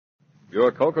Your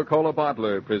Coca-Cola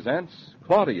bottler presents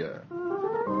Claudia.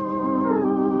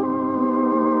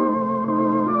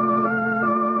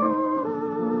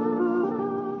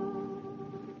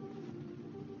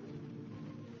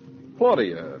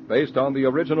 Claudia, based on the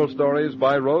original stories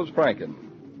by Rose Franken.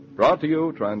 Brought to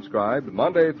you, transcribed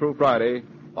Monday through Friday,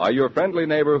 by your friendly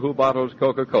neighbor who bottles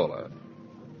Coca-Cola.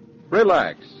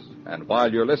 Relax, and while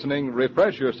you're listening,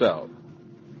 refresh yourself.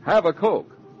 Have a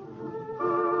Coke.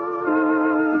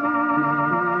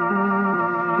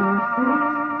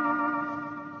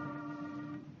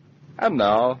 And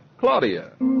now,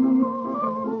 Claudia.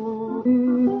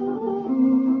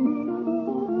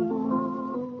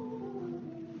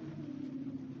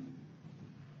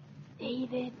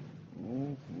 David.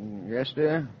 Yes,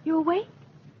 dear? You awake?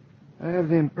 I have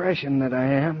the impression that I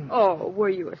am. Oh, were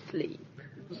you asleep?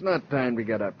 It's not time to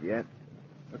get up yet.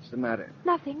 What's the matter?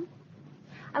 Nothing.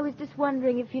 I was just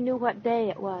wondering if you knew what day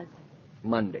it was.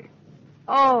 Monday.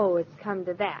 Oh, it's come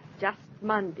to that. Just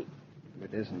Monday.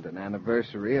 It isn't an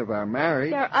anniversary of our marriage.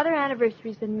 There are other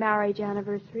anniversaries than marriage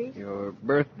anniversaries. Your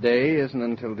birthday isn't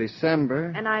until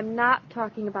December. And I'm not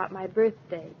talking about my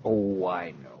birthday. Oh,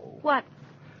 I know. What?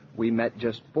 We met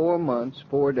just 4 months,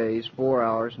 4 days, 4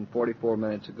 hours, and 44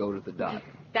 minutes ago to the dot.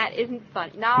 That isn't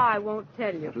funny. Now I won't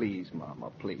tell you. Please,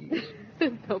 Mama, please.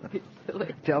 Don't be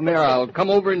silly. Tell me or I'll come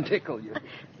over and tickle you.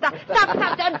 Stop,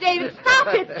 David.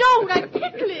 Stop it. Don't. I'm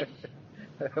ticklish.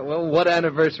 Well, what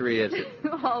anniversary is it?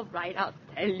 All right, I'll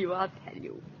tell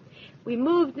you. We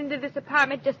moved into this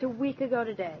apartment just a week ago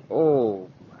today. Oh,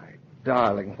 my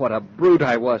darling, what a brute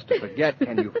I was to forget.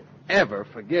 Can you ever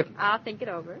forgive me? I'll think it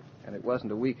over. And it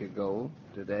wasn't a week ago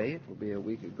today. It will be a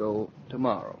week ago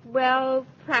tomorrow. Well,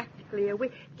 practically a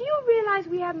week. Do you realize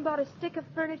we haven't bought a stick of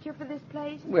furniture for this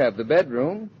place? We have the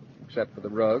bedroom, except for the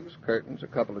rugs, curtains, a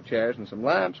couple of chairs, and some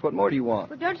lamps. What more do you want?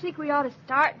 Well, don't you think we ought to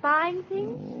start buying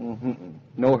things? Mm-hmm.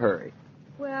 No hurry.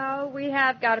 Well, we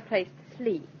have got a place to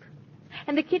sleep.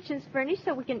 And the kitchen's furnished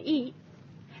so we can eat.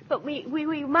 But we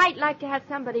might like to have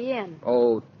somebody in.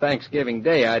 Oh, Thanksgiving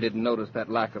Day, I didn't notice that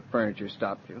lack of furniture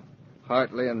stopped you.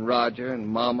 Hartley and Roger and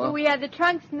Mama. Well, we had the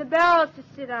trunks and the barrels to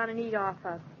sit on and eat off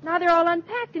of. Now they're all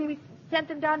unpacked, and we sent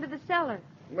them down to the cellar.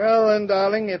 Well, then,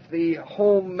 darling, if the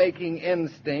home-making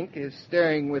instinct is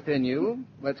stirring within you,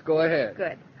 let's go ahead.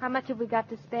 Good. How much have we got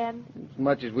to spend? As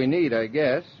much as we need, I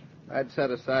guess. I'd set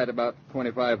aside about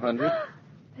 $2,500.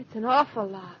 That's an awful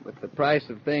lot. With the price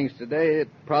of things today, it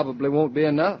probably won't be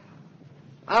enough.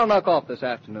 I'll knock off this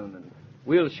afternoon, and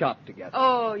we'll shop together.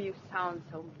 Oh, you sound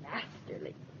so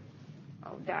masterly.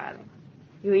 Oh, darling,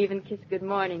 you even kiss good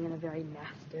morning in a very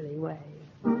masterly way.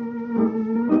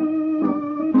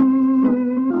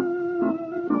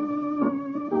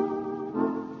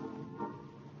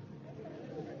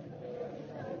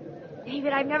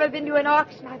 David, I've never been to an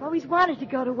auction. I've always wanted to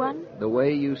go to one. The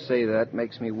way you say that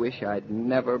makes me wish I'd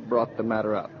never brought the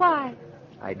matter up. Why?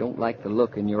 I don't like the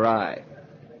look in your eye.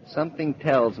 Something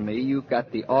tells me you've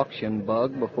got the auction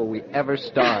bug before we ever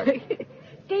start.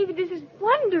 David, this is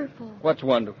wonderful. What's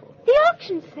wonderful? The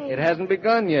auction sale. It hasn't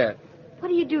begun yet. What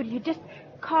do? Do you just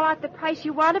call out the price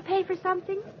you want to pay for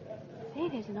something? Say,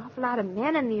 there's an awful lot of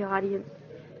men in the audience.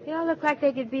 They all look like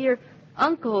they could be your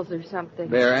uncles or something.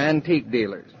 They're antique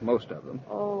dealers, most of them.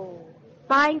 Oh.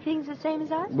 Buying things the same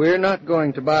as us? We're not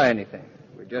going to buy anything.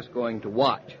 We're just going to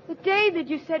watch. But, David,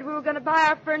 you said we were going to buy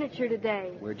our furniture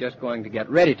today. We're just going to get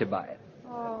ready to buy it.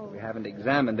 Oh. We haven't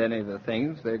examined any of the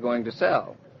things they're going to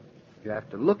sell. You have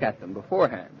to look at them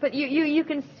beforehand. But you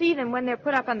can see them when they're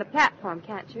put up on the platform,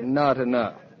 can't you? Not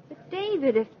enough. But,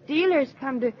 David, if dealers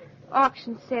come to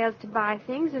auction sales to buy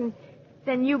things and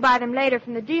then you buy them later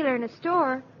from the dealer in a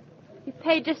store, you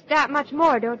pay just that much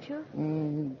more, don't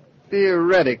you?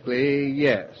 Theoretically,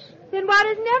 yes. Then why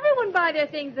doesn't everyone buy their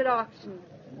things at auction?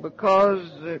 Because...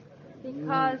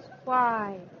 Because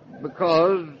why?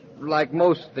 Because, like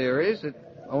most theories, it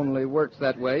only works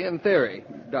that way in theory.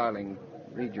 Darling,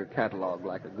 read your catalog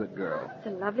like a good girl. It's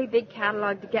a lovely big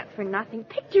catalog to get for nothing.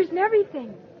 Pictures and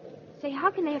everything. Say,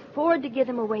 how can they afford to give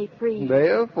them away free?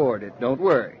 They afford it. Don't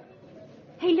worry.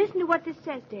 Hey, listen to what this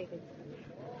says, David.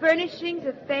 Furnishings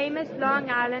of famous Long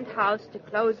Island house to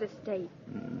close estate.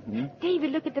 Mm-hmm.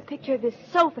 David, look at the picture of this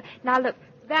sofa. Now, look,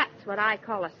 that's what I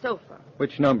call a sofa.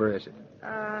 Which number is it?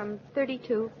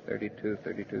 32. 32.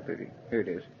 Here it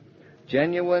is.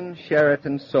 Genuine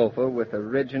Sheraton sofa with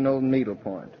original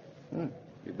needlepoint.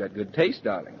 You've got good taste,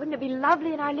 darling. Wouldn't it be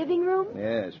lovely in our living room?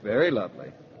 Yes, very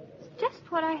lovely. It's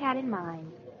just what I had in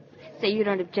mind. Say, you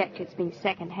don't object to its being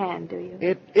second-hand, do you?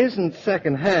 It isn't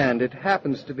second-hand. It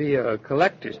happens to be a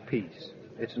collector's piece.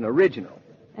 It's an original.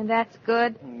 And that's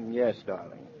good? Yes,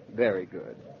 darling. Very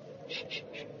good. Shh.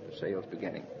 The sale's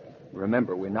beginning.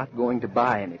 Remember, we're not going to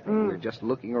buy anything. We're just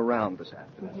looking around this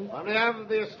afternoon. On behalf of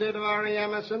the estate of R.E.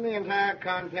 Emerson, the entire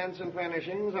contents and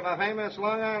furnishings of a famous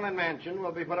Long Island mansion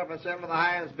will be put up for sale to the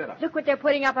highest bidder. Look what they're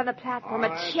putting up on the platform,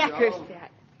 All a right, checker Joe.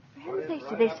 set. For heaven's sakes,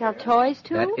 do they sell toys,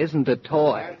 too? That isn't a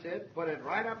toy. That's it. Put it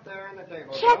right up there on the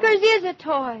table. Checkers Joe. is a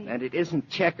toy. And it isn't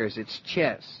checkers, it's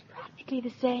chess. Practically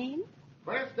the same.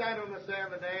 First item to sale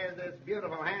today is this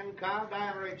beautiful hand-carved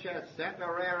ivory chess set,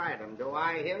 a rare item. Do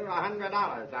I hear $100?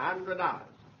 $100.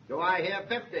 Do I hear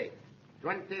 50?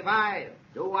 25.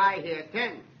 Do I hear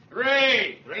 10?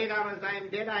 $3 I'm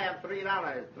bid. I have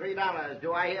 $3. $3.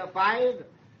 Do I hear 5?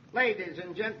 Ladies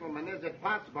and gentlemen, is it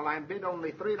possible I'm bid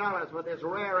only $3 for this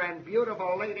rare and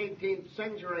beautiful late 18th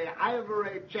century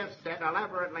ivory chess set,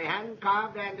 elaborately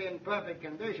hand-carved and in perfect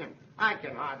condition? I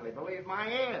can hardly believe my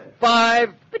ears.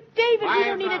 5. But, David, we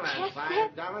don't $5. need a chess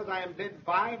set. $5 I am bid.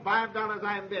 $5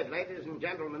 I am bid. Ladies and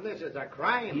gentlemen, this is a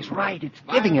crime. He's right, it's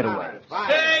giving it away.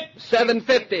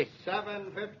 $7.50.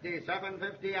 $7.50.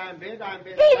 $7.50 I'm bid. I'm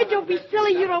bid. David, don't be $7.50.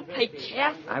 silly. You don't play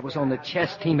chess. I was on the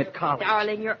chess team at college.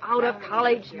 Darling, you're out of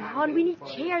college now, and we need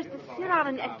chairs to sit on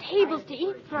and tables to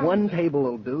eat from. One table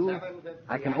will do.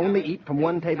 I can only eat from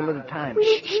one table at a time. We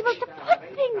need tables to put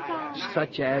things on.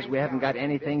 Such as we haven't got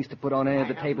any things to put on any of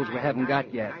the tables we haven't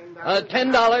got yet.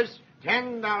 $10.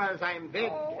 $10 I'm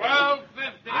bid. $12.50.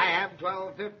 I have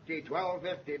 $12.50.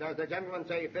 $12.50. Does the gentleman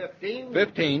say 15?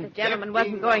 15. The gentleman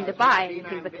wasn't going to buy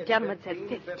anything, but the gentleman said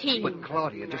 15. But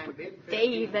Claudia, just...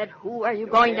 David, who are you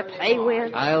going to play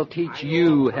with? I'll teach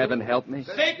you, heaven help me.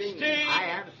 16. I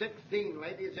have 16.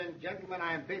 Ladies and gentlemen,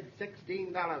 I bid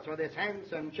 $16 for this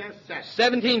handsome chess set.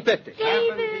 $17.50.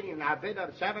 17. I bid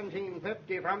of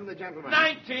 $17.50 from the gentleman.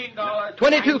 $19.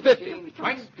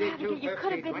 $22.50. You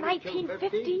could have bid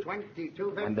 $19.50.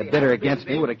 And the bidder against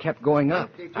me would have kept going up.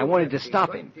 I wanted to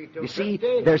stop him. You see,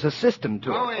 there's a system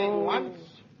to it. Going once,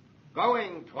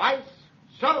 going twice,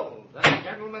 sold. The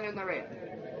gentleman in the rear.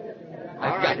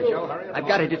 I've got it. Joe, hurry up. I've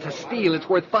got it. It's a steal. It's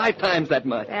worth 5 times that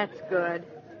much. That's good.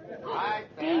 Right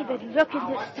there. David, look, isn't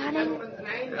it What's the stunning?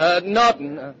 gentleman's name?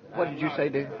 Norton. What did you say,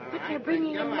 Dave? But they're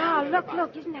bringing him now.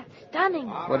 Look, isn't that stunning?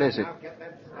 What is it?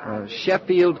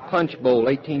 Sheffield Punch Bowl,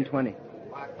 1820.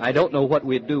 I don't know what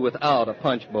we'd do without a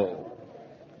punch bowl.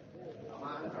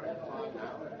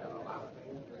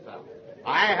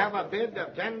 I have a bid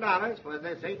of $10 for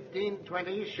this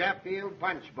 1820 Sheffield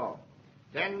Punch Bowl.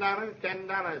 $10,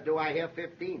 $10. Do I hear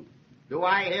 15? Do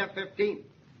I hear 15?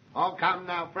 Oh, come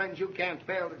now, friends, you can't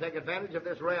fail to take advantage of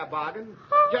this rare bargain.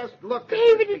 Just look at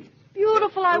David, this it's piece.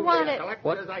 beautiful. I want it.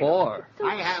 What for? So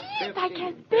I have cheap, 15. I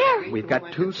can't bear it. We've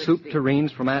got 2 soup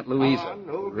tureens from Aunt Louisa.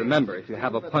 Remember, if you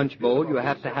have a punch bowl, you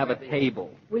have to have a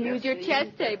table. We'll use your chess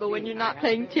table when you're not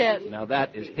playing chess. Now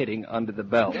that is hitting under the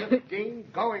belt. 15,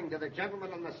 going to the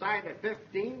gentleman on the side at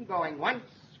 15, going once,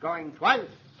 going twice.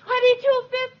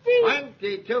 $22.50.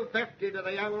 $22.50 to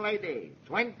the young lady.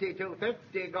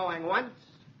 $22.50 going once,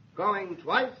 going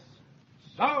twice.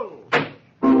 Sold.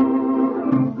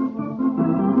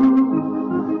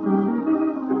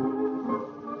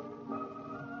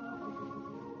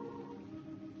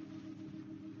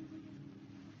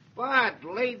 But,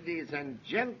 ladies and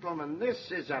gentlemen,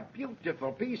 this is a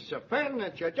beautiful piece of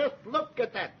furniture. Just look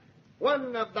at that.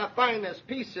 One of the finest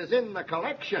pieces in the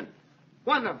collection.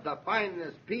 One of the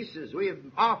finest pieces we've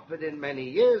offered in many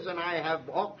years, and I have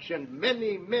auctioned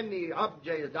many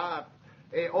objects art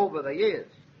over the years.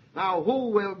 Now, who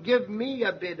will give me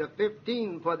a bid of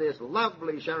 15 for this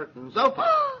lovely Sheraton sofa?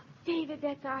 David,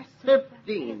 that's our sofa.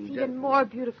 15. It's even more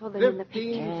beautiful than in the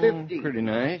picture. 15. Pretty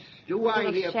nice. Do A I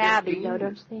little hear shabby, 15? though,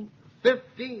 don't you think?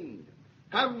 15.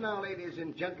 Come now, ladies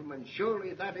and gentlemen,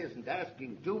 surely that isn't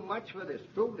asking too much for this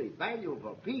truly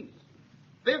valuable piece.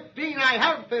 15, I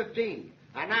have 15.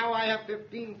 And now I have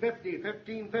 15.50,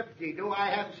 15.50. Do I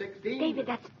have 16? David,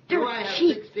 that's Do dirt I have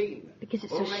cheap. 16? Because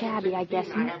it's so Who'll make it shabby, I 16?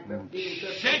 guess. I have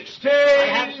 15.50. 16. I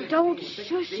have 16, Don't 16,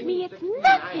 shush me, it's 16.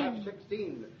 nothing. I have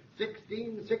 16.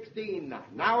 16.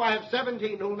 Now I have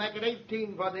 17 who'll make it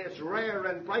 18 for this rare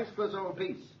and priceless old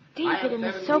piece. I have David, and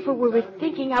the 17, sofa we were 17,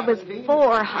 thinking of was 17.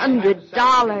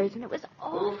 $400, and it was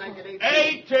Who'll awful. make it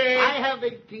 18. I have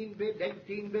 18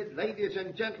 bid. Ladies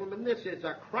and gentlemen, this is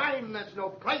a crime. There's no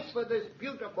price for this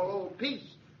beautiful old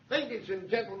piece. Ladies and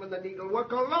gentlemen, the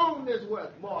needlework alone is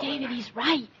worth more. David, he's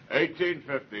right.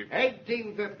 18.50.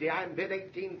 18.50. I'm bid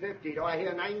 18.50. Do I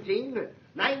hear 19?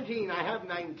 19. I have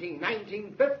 19.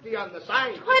 19.50 on the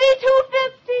side.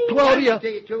 $22.50. Claudia!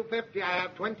 22.50. I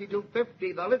have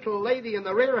 22.50. The little lady in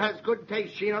the rear has good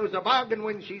taste. She knows a bargain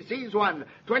when she sees one.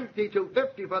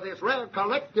 22.50 for this rare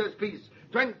collector's piece.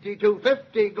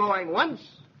 22.50 going once,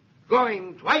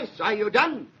 going twice. Are you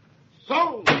done?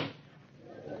 Sold.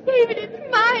 David, it's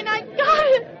mine. I got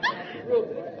it.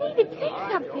 David, say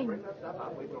something.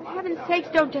 For heaven's sakes,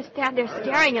 don't just stand there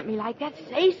staring at me like that.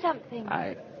 Say something.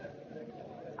 I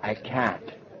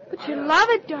can't. But you love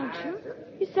it, don't you?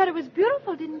 You said it was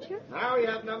beautiful, didn't you? Now you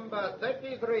have number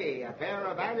 33, a pair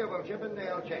of valuable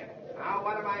Chippendale checks. Now,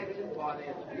 what am I doing for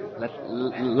this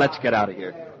beautiful... Let's get out of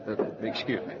here.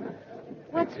 Excuse me.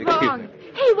 What's Excuse wrong? me.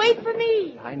 Hey, wait for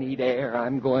me. I need air.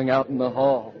 I'm going out in the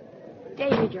hall.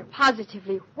 David, you're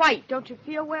positively white. Don't you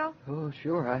feel well? Oh,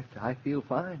 sure. I feel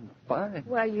fine. Fine.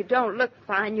 Well, you don't look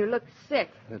fine. You look sick.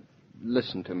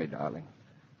 Listen to me, darling.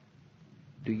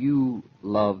 Do you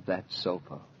love that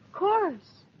sofa? Of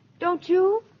course. Don't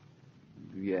you?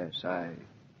 Yes, I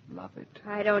love it.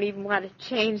 I don't even want to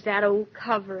change that old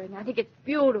covering. I think it's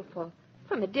beautiful.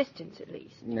 From a distance, at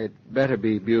least. It better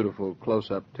be beautiful close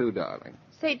up, too, darling.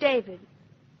 Say, David,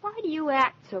 why do you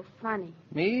act so funny?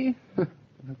 Me?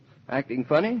 Acting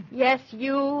funny? Yes,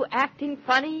 you acting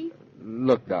funny?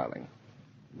 Look, darling,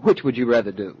 which would you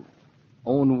rather do?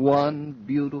 Own one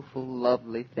beautiful,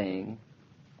 lovely thing,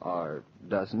 or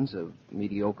dozens of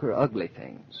mediocre, ugly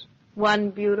things?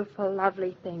 One beautiful,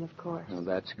 lovely thing, of course. Well,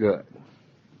 that's good.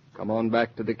 Come on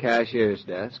back to the cashier's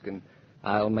desk, and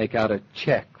I'll make out a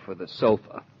check for the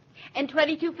sofa. And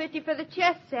 $22.50 for the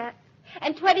chess set.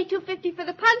 And $22.50 for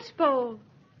the punch bowl.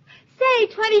 Say,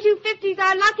 $22.50's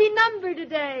our lucky number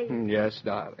today. Yes,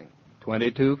 darling.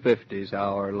 2250's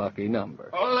our lucky number.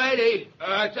 Oh, lady.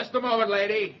 Just a moment,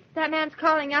 lady. That man's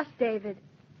calling us, David.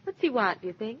 What's he want, do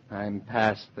you think? I'm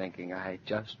past thinking. I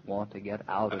just want to get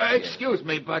out of here. Excuse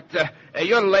me, but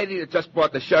you're the lady that just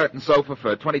bought the Sheraton sofa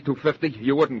for $22.50.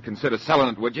 You wouldn't consider selling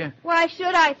it, would you? Why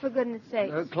should I, for goodness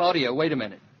sake? Claudia, wait a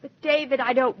minute. But, David,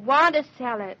 I don't want to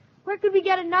sell it. Where could we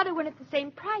get another one at the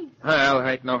same price? Well,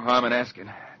 ain't no harm in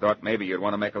asking. Thought maybe you'd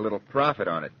want to make a little profit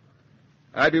on it.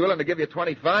 I'd be willing to give you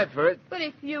 $25 for it. But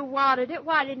if you wanted it,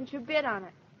 why didn't you bid on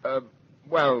it?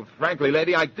 Well, frankly,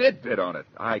 lady, I did bid on it.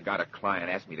 I got a client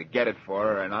asked me to get it for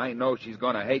her, and I know she's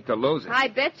going to hate to lose it. I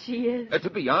bet she is. To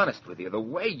be honest with you, the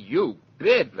way you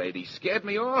bid, lady, scared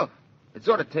me off. It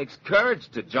sort of takes courage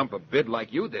to jump a bid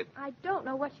like you did. I don't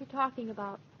know what you're talking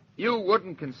about. You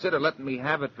wouldn't consider letting me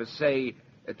have it for, say,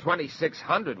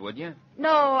 $2,600, would you? No,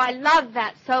 I love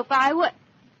that sofa. I would...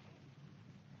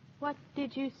 What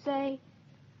did you say?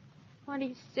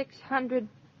 2,600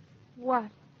 what?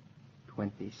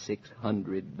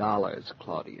 $2,600,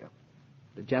 Claudia.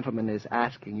 The gentleman is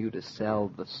asking you to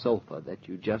sell the sofa that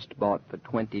you just bought for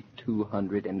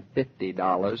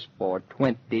 $2,250 for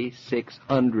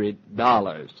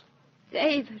 $2,600.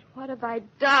 David, what have I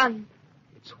done?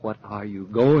 It's what are you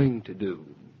going to do?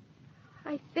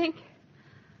 I think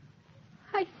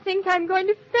I'm going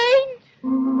to faint.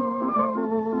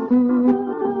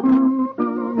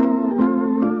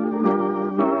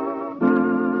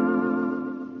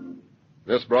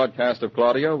 This broadcast of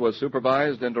Claudia was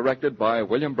supervised and directed by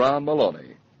William Brown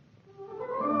Maloney.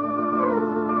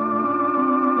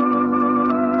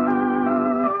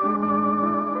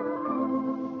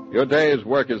 Your day's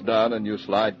work is done and you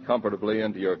slide comfortably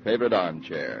into your favorite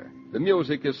armchair. The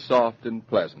music is soft and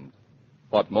pleasant.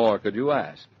 What more could you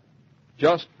ask?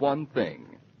 Just one thing.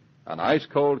 An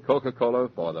ice-cold Coca-Cola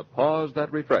for the pause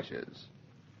that refreshes.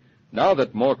 Now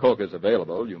that more Coke is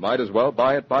available, you might as well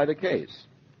buy it by the case.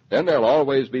 Then there'll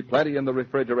always be plenty in the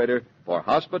refrigerator for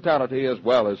hospitality as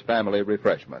well as family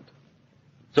refreshment.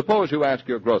 Suppose you ask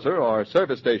your grocer or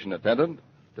service station attendant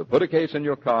to put a case in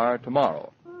your car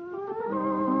tomorrow.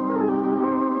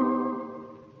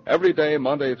 Every day,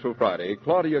 Monday through Friday,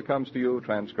 Claudia comes to you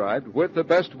transcribed with the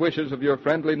best wishes of your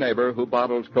friendly neighbor who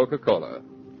bottles Coca-Cola.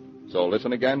 So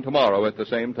listen again tomorrow at the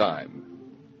same time.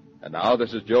 And now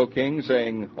this is Joe King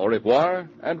saying au revoir,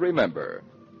 and remember,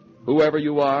 whoever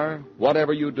you are,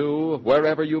 whatever you do,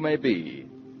 wherever you may be,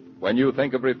 when you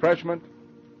think of refreshment,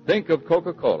 think of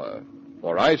Coca-Cola.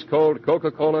 For ice-cold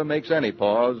Coca-Cola makes any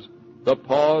pause the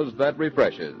pause that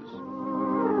refreshes.